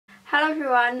Hello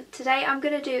everyone, today I'm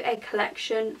going to do a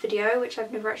collection video which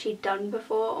I've never actually done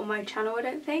before on my channel, I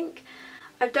don't think.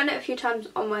 I've done it a few times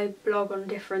on my blog on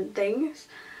different things,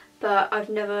 but I've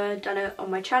never done it on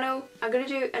my channel. I'm going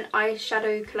to do an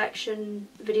eyeshadow collection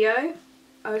video.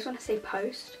 I always want to say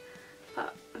post,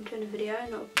 but I'm doing a video,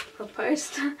 not a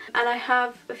post. And I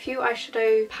have a few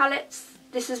eyeshadow palettes.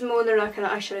 This is more than like an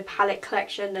eyeshadow palette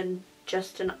collection than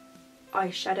just an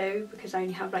eyeshadow, because I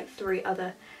only have like 3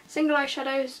 other single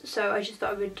eyeshadows, so I just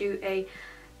thought I would do a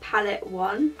palette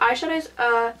one. Eyeshadows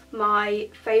are my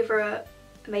favourite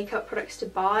makeup products to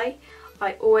buy.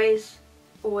 I always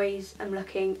am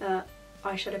looking at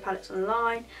eyeshadow palettes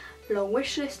online. Long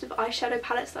wish list of eyeshadow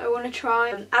palettes that I want to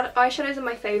try. Eyeshadows are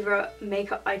my favourite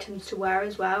makeup items to wear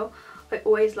as well. I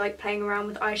always like playing around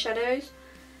with eyeshadows,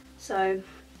 so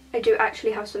I do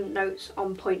actually have some notes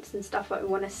on points and stuff that I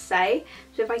want to say.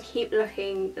 So if I keep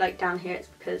looking like down here, it's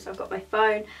because I've got my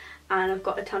phone and I've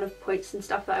got a ton of points and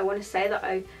stuff that I want to say that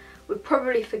I would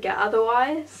probably forget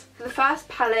otherwise. The first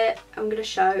palette I'm going to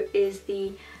show is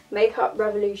the Makeup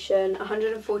Revolution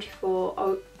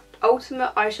 144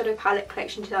 Ultimate Eyeshadow Palette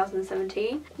Collection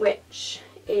 2017, which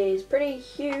is pretty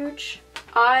huge.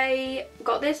 I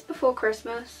got this before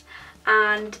Christmas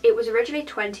and it was originally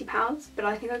 £20, but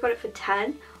I think I got it for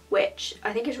 10, which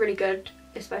I think is really good,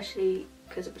 especially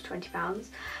because it was £20.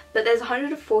 But there's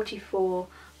 144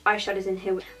 eyeshadows in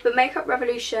here. But Makeup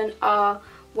Revolution are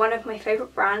one of my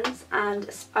favourite brands, and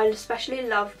I especially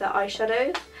love their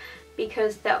eyeshadows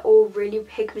because they're all really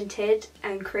pigmented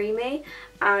and creamy,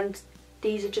 and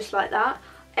these are just like that.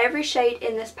 Every shade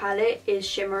in this palette is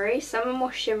shimmery. Some are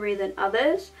more shimmery than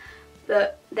others,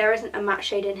 but there isn't a matte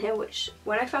shade in here, which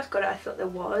when I first got it I thought there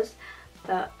was,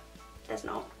 but there's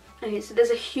not. Okay, so there's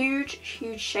a huge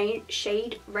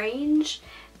shade range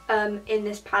in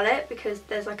this palette, because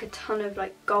there's like a ton of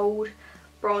like gold,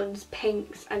 bronze,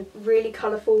 pinks and really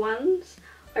colourful ones.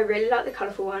 I really like the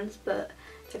colourful ones, but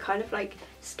they're kind of like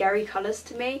scary colours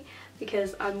to me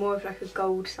because I'm more of like a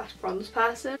gold / bronze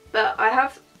person. But I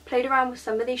have played around with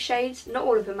some of these shades, not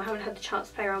all of them. I haven't had the chance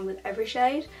to play around with every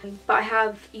shade, but I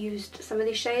have used some of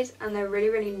these shades and they're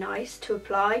really nice to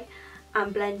apply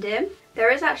and blend in.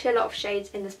 There is actually a lot of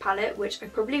shades in this palette which I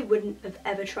probably wouldn't have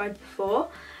ever tried before.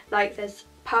 Like there's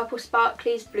purple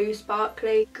sparklies, blue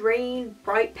sparkly, green,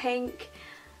 bright pink,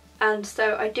 and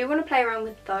so I do want to play around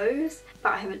with those,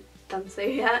 but I haven't done so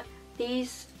yet.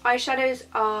 These eyeshadows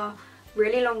are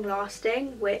really long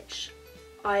lasting, which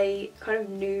I kind of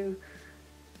knew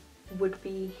would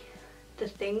be the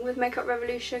thing with Makeup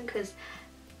Revolution, because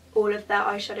all of their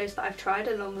eyeshadows that I've tried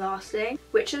are long lasting,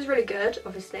 which is really good,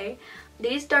 obviously.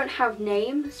 These don't have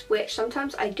names, which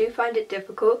sometimes I do find it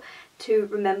difficult to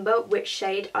remember which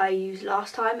shade I used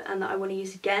last time and that I want to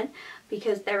use again,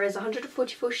 because there is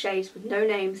 144 shades with no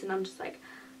names and I'm just like,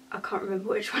 I can't remember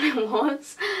which one it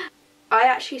was. I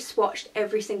actually swatched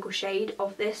every single shade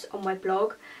of this on my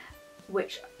blog,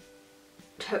 which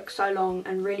took so long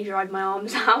and really dried my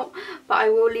arms out, but I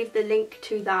will leave the link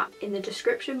to that in the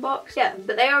description box. Yeah,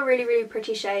 but they are really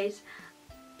pretty shades,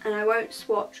 and I won't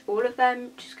swatch all of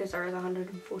them just because there is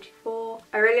 144.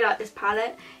 I really like this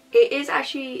palette. It is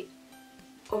actually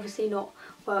obviously not,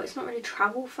 well, it's not really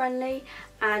travel friendly,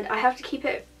 and I have to keep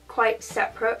it quite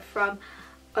separate from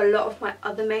a lot of my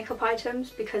other makeup items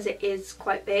because it is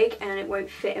quite big and it won't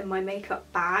fit in my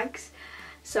makeup bags.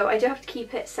 So I do have to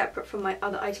keep it separate from my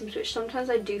other items, which sometimes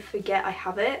I do forget I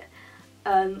have it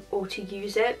or to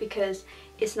use it because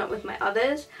it's not with my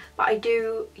others, but I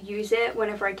do use it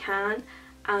whenever I can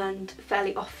and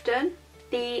fairly often.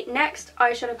 The next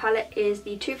eyeshadow palette is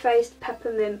the Too Faced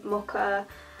Peppermint Mocha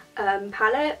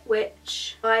palette,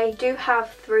 which I do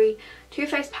have 3 Too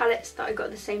Faced palettes that I got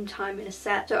at the same time in a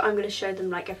set, so I'm going to show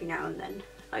them like every now and then,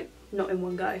 like not in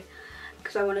one go,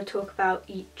 because I want to talk about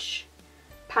each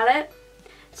palette.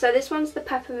 So this one's the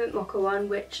Peppermint Mocha one,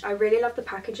 which I really love the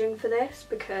packaging for this,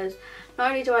 because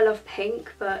not only do I love pink,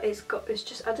 but it's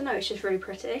just, I don't know, it's just really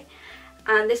pretty.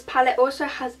 And this palette also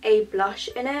has a blush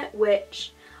in it,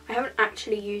 which I haven't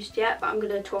actually used yet, but I'm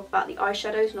going to talk about the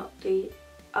eyeshadows, not the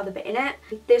other bit in it.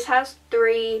 This has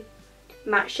 3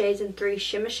 matte shades and 3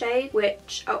 shimmer shades,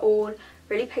 which are all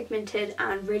really pigmented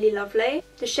and really lovely.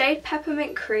 The shade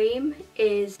Peppermint Cream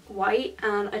is white,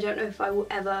 and I don't know if I will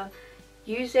ever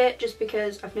use it just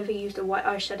because I've never used a white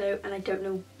eyeshadow and I don't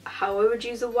know how I would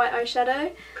use a white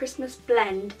eyeshadow. Christmas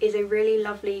Blend is a really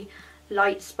lovely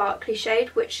light sparkly shade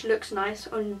which looks nice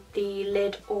on the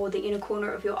lid or the inner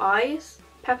corner of your eyes.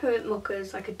 Peppermint Mocha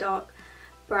is like a dark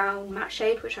brown matte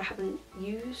shade which I haven't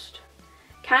used.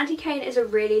 Candy Cane is a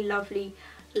really lovely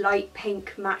light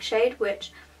pink matte shade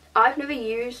which I've never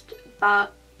used,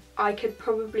 but I could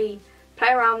probably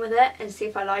play around with it and see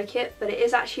if I like it, but it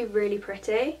is actually really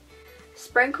pretty.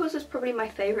 Sprinkles is probably my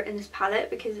favourite in this palette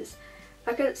because it's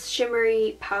like a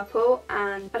shimmery purple,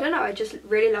 and I don't know, I just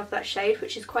really love that shade,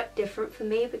 which is quite different for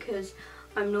me because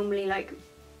I'm normally like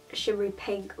shimmery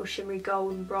pink or shimmery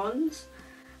gold and bronze.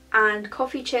 And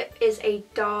Coffee Chip is a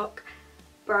dark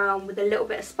brown with a little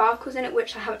bit of sparkles in it,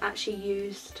 which I haven't actually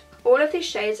used. All of these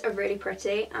shades are really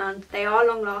pretty and they are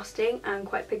long lasting and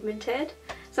quite pigmented.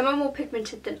 Some are more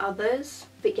pigmented than others,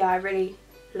 but yeah, I really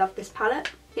love this palette.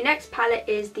 The next palette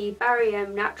is the Barry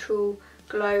M Natural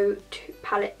Glow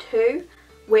Palette 2,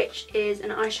 which is an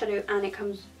eyeshadow, and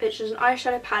it's just an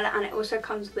eyeshadow palette, and it also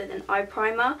comes with an eye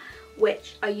primer,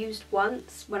 which I used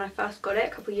once when I first got it a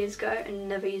couple of years ago and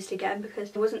never used again because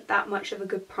it wasn't that much of a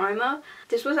good primer.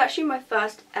 This was actually my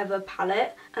first ever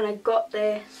palette, and I got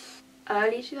this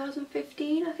early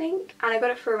 2015 I think, and I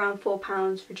got it for around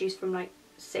 £4, reduced from like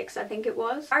 £6 I think it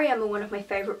was. Barry M are one of my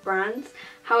favourite brands.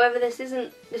 However, this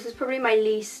is probably my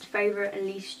least favourite and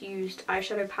least used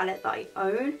eyeshadow palette that I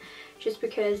own, just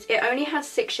because it only has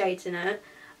 6 shades in it,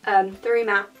 3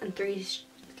 matte and 3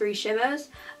 shimmers,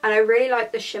 and I really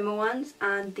like the shimmer ones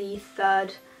and the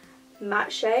third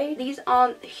matte shade. These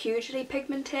aren't hugely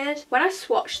pigmented. When I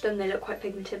swatch them they look quite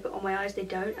pigmented, but on my eyes they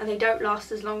don't, and they don't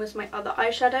last as long as my other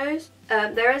eyeshadows.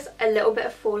 There is a little bit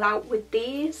of fallout with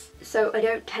these, so I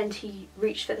don't tend to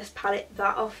reach for this palette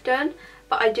that often,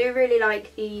 but I do really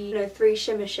like the 3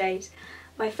 shimmer shades.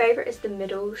 My favourite is the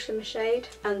middle shimmer shade,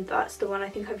 and that's the one I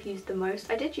think I've used the most.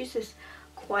 I did use this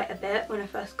quite a bit when I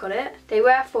first got it. They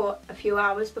wear for a few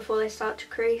hours before they start to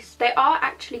crease. They are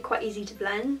actually quite easy to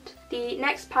blend. The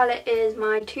next palette is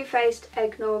my Too Faced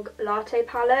Eggnog Latte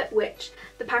palette, which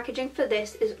the packaging for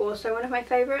this is also one of my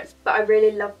favourites, but I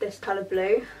really love this colour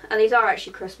blue, and these are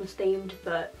actually Christmas themed,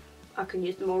 but I can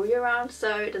use them all year round,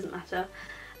 so it doesn't matter.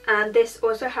 And this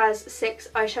also has 6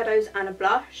 eyeshadows and a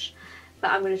blush,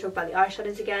 but I'm going to talk about the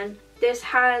eyeshadows again. This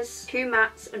has 2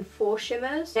 mattes and 4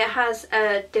 shimmers. It has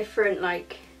a different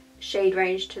like shade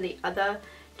range to the other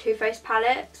Too Faced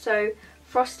palette. So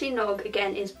Frosty Nog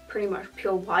again is pretty much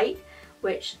pure white,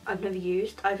 which I've never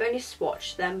used. I've only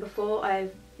swatched them before,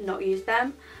 I've not used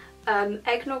them.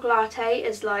 Eggnog Latte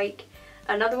is like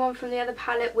another one from the other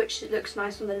palette, which looks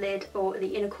nice on the lid or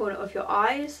the inner corner of your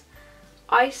eyes.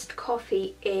 Iced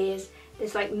Coffee is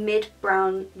this like mid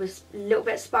brown with a little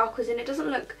bit of sparkles in it. It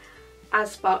doesn't look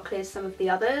as sparkly as some of the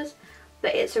others,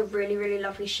 but it's a really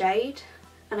lovely shade,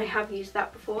 and I have used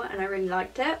that before and I really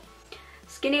liked it.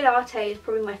 Skinny Latte is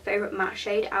probably my favourite matte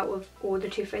shade out of all the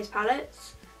Too Faced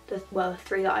palettes, the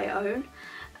 3 that I own.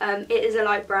 It is a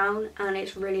light brown and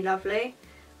it's really lovely.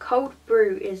 Cold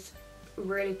Brew is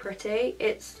really pretty.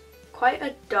 It's quite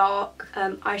a dark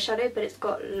eyeshadow, but it's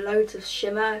got loads of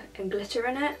shimmer and glitter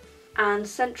in it. And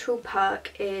Central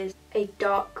Perk is a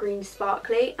dark green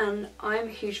sparkly, and I'm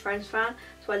a huge Friends fan,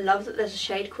 so I love that there's a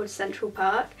shade called Central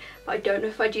Perk, but I don't know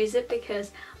if I'd use it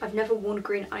because I've never worn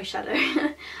green eyeshadow.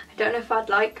 I don't know if I'd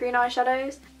like green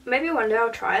eyeshadows. Maybe one day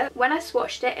I'll try it. When I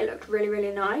swatched it, it looked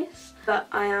really nice, but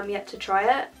I am yet to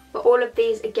try it. But all of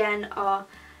these again are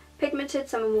pigmented.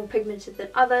 Some are more pigmented than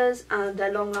others, and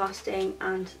they're long lasting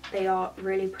and they are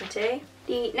really pretty.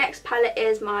 The next palette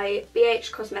is my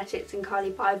BH Cosmetics and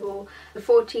Carly Bible, the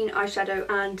 14 eyeshadow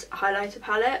and highlighter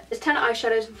palette. There's 10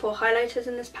 eyeshadows and 4 highlighters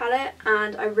in this palette,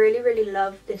 and I really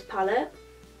love this palette.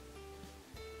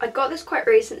 I got this quite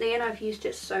recently and I've used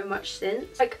it so much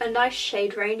since. Like a nice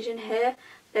shade range in here.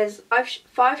 There's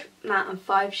 5 matte and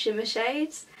 5 shimmer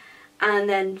shades, and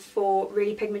then 4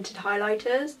 really pigmented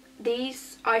highlighters.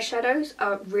 These eyeshadows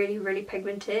are really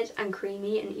pigmented and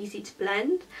creamy and easy to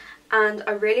blend, and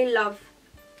I really love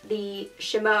the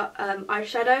shimmer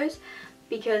eyeshadows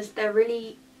because they're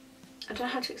really, I don't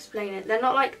know how to explain it, they're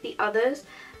not like the others.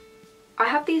 I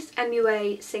have these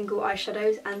MUA single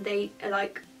eyeshadows and they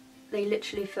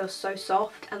literally feel so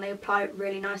soft and they apply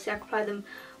really nicely. I can apply them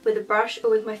with a brush or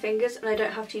with my fingers, and I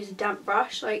don't have to use a damp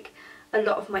brush like a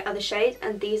lot of my other shades,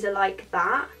 and these are like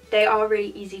that. They are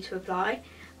really easy to apply.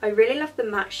 I really love the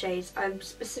matte shades. I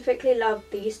specifically love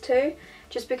these 2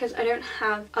 just because I don't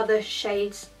have other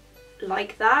shades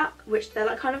like that, which they're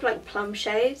like kind of like plum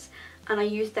shades, and I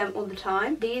use them all the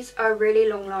time. These are really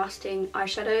long lasting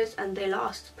eyeshadows and they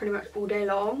last pretty much all day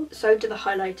long. So do the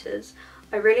highlighters.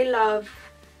 I really love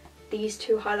these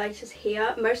 2 highlighters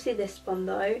here, mostly this one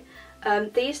though.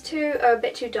 These 2 are a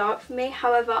bit too dark for me,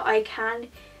 however I can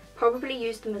probably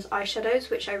use them as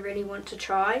eyeshadows, which I really want to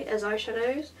try as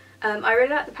eyeshadows. I really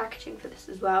like the packaging for this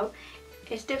as well.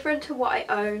 It's different to what I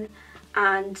own,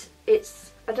 and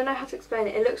it's, I don't know how to explain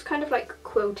it, it looks kind of like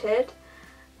quilted,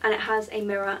 and it has a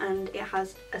mirror and it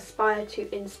has aspire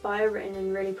to inspire written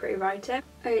in really pretty writing.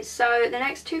 Okay, so the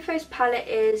next Too Faced palette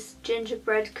is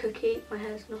Gingerbread Cookie. My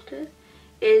hair's knotted.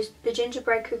 Is the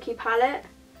Gingerbread Cookie palette,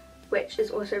 which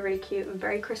is also really cute and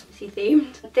very Christmassy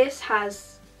themed. This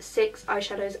has 6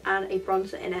 eyeshadows and a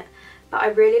bronzer in it, but I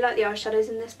really like the eyeshadows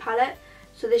in this palette.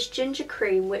 So this Ginger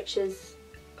Cream, which is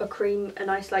a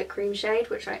nice light cream shade,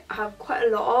 which I have quite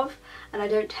a lot of and I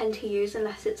don't tend to use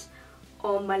unless it's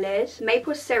on my lid.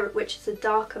 Maple Syrup, which is a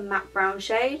darker matte brown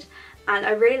shade, and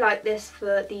I really like this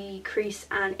for the crease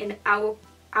and in outer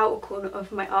corner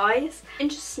of my eyes.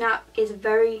 Ginger Snap is a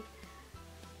very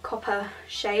copper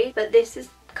shade, but this is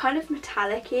kind of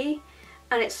metallic-y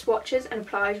and it swatches and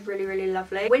applies really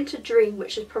lovely. Winter Dream,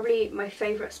 which is probably my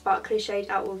favourite sparkly shade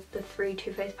out of the 3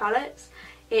 Too Faced palettes.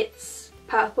 It's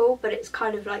purple, but it's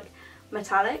kind of like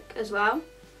metallic as well.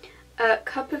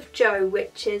 Cup of Joe,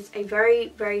 which is a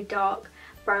very dark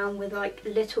brown with like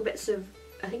little bits of,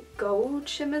 I think, gold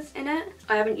shimmers in it.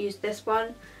 I haven't used this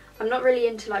one. I'm not really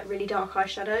into like really dark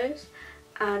eyeshadows.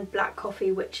 And Black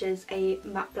Coffee, which is a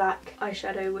matte black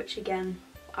eyeshadow, which again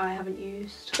I haven't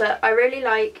used. But I really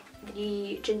like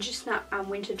the Ginger Snap and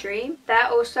Winter Dream. They're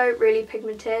also really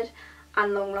pigmented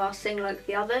and long lasting like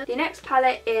the others. The next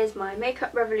palette is my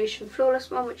Makeup Revolution Flawless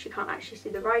one, which you can't actually see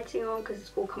the writing on because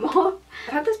it's all come off.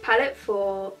 I've had this palette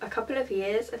for a couple of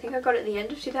years. I think I got it at the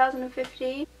end of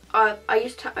 2015. I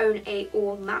used to own a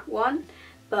all matte one,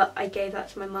 but I gave that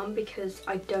to my mum because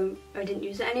I didn't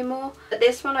use it anymore. But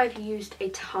this one I've used a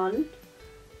ton.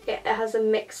 It has a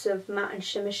mix of matte and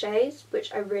shimmer shades,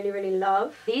 which I really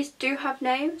love. These do have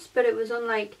names, but it was on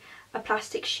like a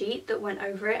plastic sheet that went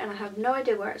over it and I have no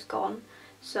idea where it's gone,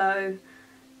 so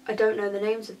I don't know the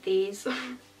names of these.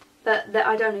 But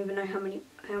I don't even know how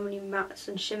many mattes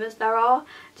and shimmers there are,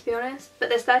 to be honest. But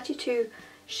there's 32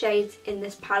 shades in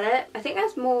this palette. I think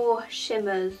there's more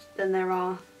shimmers than there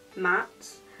are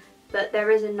mattes, but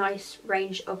there is a nice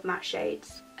range of matte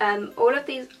shades. All of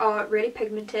these are really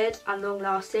pigmented and long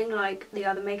lasting like the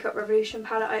other Makeup Revolution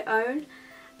palette I own,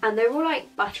 and they're all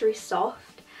like buttery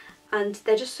soft and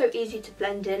they're just so easy to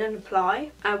blend in and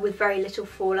apply with very little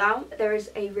fallout. There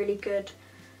is a really good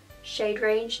shade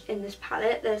range in this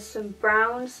palette. There's some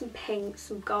browns, some pinks,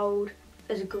 some gold.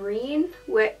 There's a green,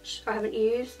 which I haven't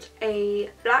used,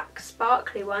 a black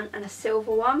sparkly one and a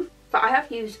silver one, but I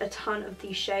have used a ton of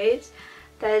these shades.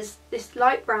 There's this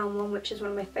light brown one, which is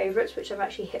one of my favourites, which I've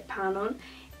actually hit pan on.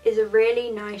 Is a really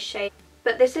nice shade.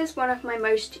 But this is one of my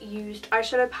most used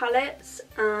eyeshadow palettes,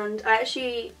 and I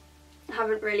actually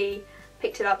haven't really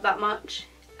picked it up that much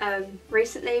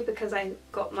recently because I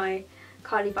got my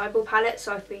Kylie Bible palette,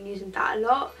 so I've been using that a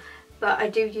lot, but I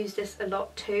do use this a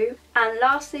lot too. And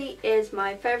lastly is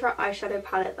my favourite eyeshadow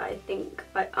palette that I think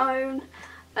I own,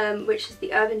 which is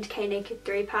the Urban Decay Naked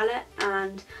 3 palette,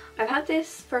 and I've had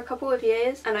this for a couple of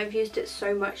years and I've used it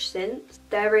so much since.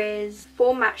 There is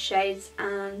 4 matte shades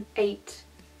and 8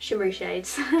 shimmery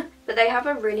shades, but they have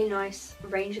a really nice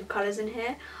range of colours in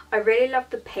here. I really love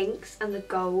the pinks and the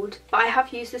gold, but I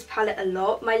have used this palette a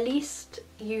lot. My least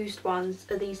used ones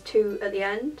are these 2 at the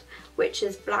end, which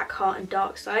is Black Heart and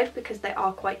Dark Side, because they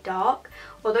are quite dark.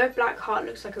 Although Black Heart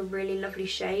looks like a really lovely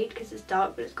shade because it's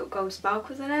dark but it's got gold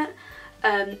sparkles in it,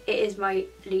 it is my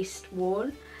least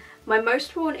worn. My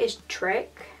most worn is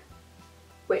Trick,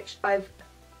 which I've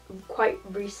quite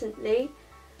recently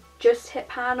just hit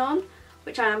pan on,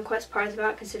 which I am quite surprised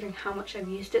about considering how much I've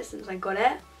used it since I got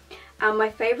it. And my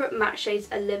favourite matte shades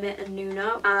are Limit and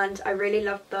Nuna, and I really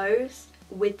love those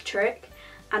with Trick.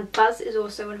 And Buzz is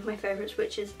also one of my favourites,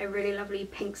 which is a really lovely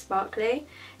pink sparkly.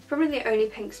 It's probably the only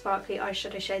pink sparkly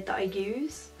eyeshadow shade that I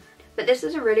use. But this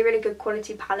is a really good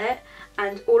quality palette,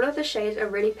 and all of the shades are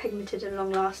really pigmented and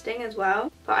long lasting as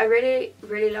well. But I really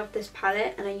love this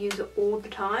palette and I use it all the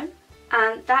time.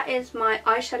 And that is my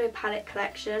eyeshadow palette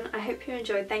collection. I hope you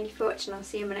enjoyed. Thank you for watching. I'll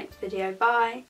see you in my next video. Bye!